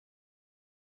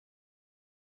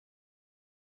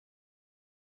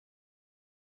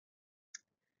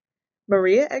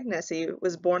Maria Agnesi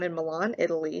was born in Milan,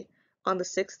 Italy, on the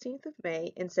 16th of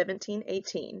May in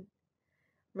 1718.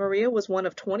 Maria was one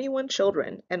of 21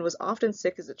 children and was often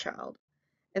sick as a child,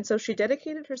 and so she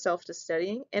dedicated herself to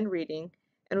studying and reading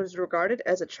and was regarded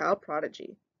as a child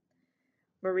prodigy.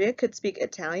 Maria could speak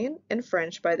Italian and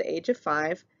French by the age of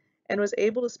 5 and was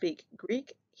able to speak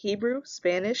Greek, Hebrew,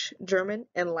 Spanish, German,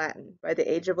 and Latin by the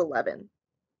age of 11.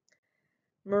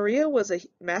 Maria was a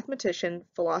mathematician,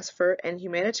 philosopher, and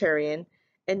humanitarian,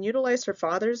 and utilized her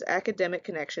father's academic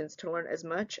connections to learn as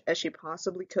much as she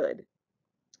possibly could.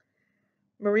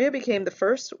 Maria became the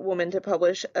first woman to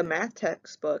publish a math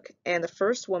textbook and the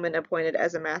first woman appointed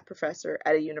as a math professor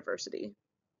at a university.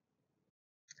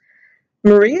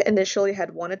 Maria initially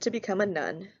had wanted to become a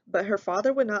nun, but her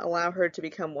father would not allow her to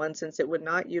become one since it would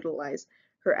not utilize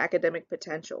her academic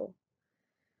potential.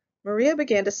 Maria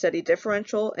began to study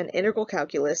differential and integral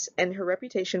calculus, and her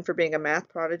reputation for being a math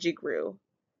prodigy grew.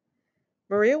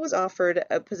 Maria was offered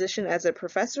a position as a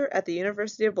professor at the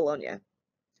University of Bologna,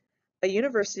 a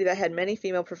university that had many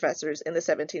female professors in the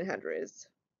 1700s.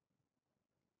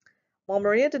 While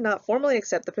Maria did not formally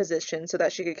accept the position so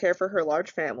that she could care for her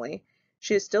large family,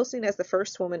 she is still seen as the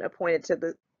first woman appointed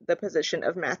to the position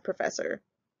of math professor.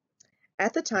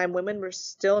 At the time, women were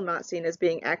still not seen as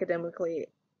being academically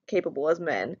capable as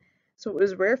men, so it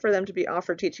was rare for them to be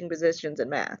offered teaching positions in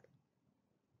math.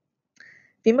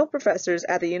 Female professors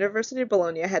at the University of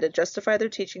Bologna had to justify their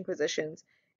teaching positions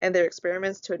and their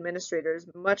experiments to administrators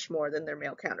much more than their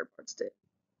male counterparts did.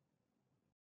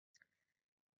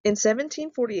 In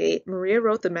 1748, Maria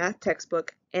wrote the math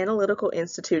textbook Analytical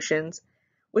Institutions,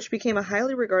 which became a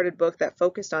highly regarded book that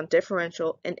focused on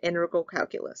differential and integral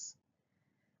calculus.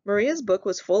 Maria's book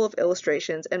was full of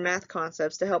illustrations and math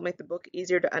concepts to help make the book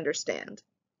easier to understand.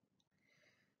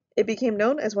 It became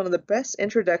known as one of the best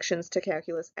introductions to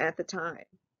calculus at the time.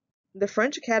 The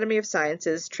French Academy of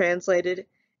Sciences translated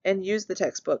and used the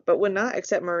textbook, but would not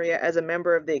accept Maria as a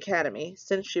member of the Academy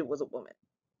since she was a woman.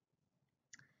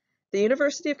 The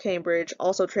University of Cambridge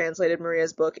also translated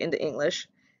Maria's book into English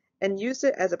and used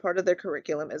it as a part of their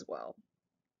curriculum as well.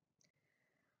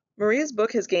 Maria's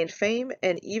book has gained fame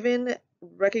and even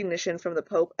recognition from the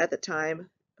Pope at the time,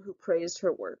 who praised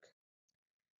her work.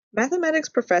 Mathematics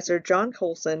professor John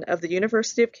Coulson of the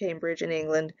University of Cambridge in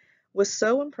England was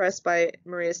so impressed by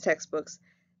Maria's textbooks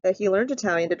that he learned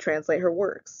Italian to translate her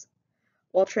works.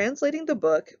 While translating the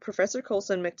book, Professor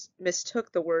Coulson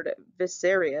mistook the word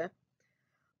viscera,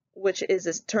 which is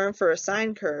a term for a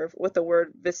sine curve, with the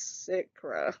word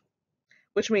viscera,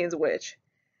 which means witch.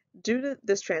 Due to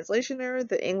this translation error,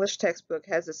 the English textbook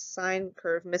has the sine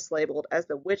curve mislabeled as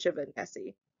the Witch of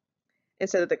Agnesi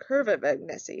instead of the curve of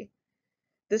Agnesi.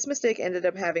 This mistake ended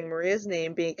up having Maria's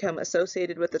name become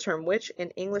associated with the term witch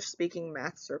in English-speaking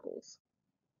math circles.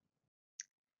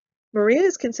 Maria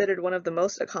is considered one of the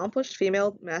most accomplished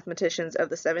female mathematicians of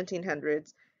the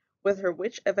 1700s, with her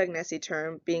Witch of Agnesi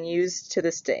term being used to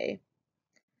this day.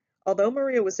 Although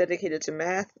Maria was dedicated to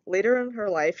math, later in her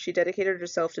life she dedicated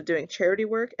herself to doing charity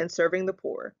work and serving the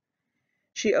poor.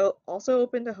 She also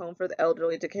opened a home for the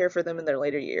elderly to care for them in their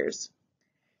later years.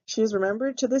 She is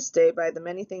remembered to this day by the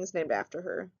many things named after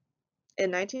her.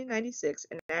 In 1996,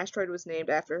 an asteroid was named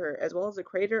after her, as well as a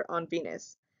crater on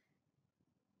Venus.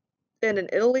 And in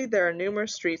Italy, there are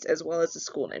numerous streets as well as a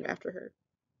school named after her.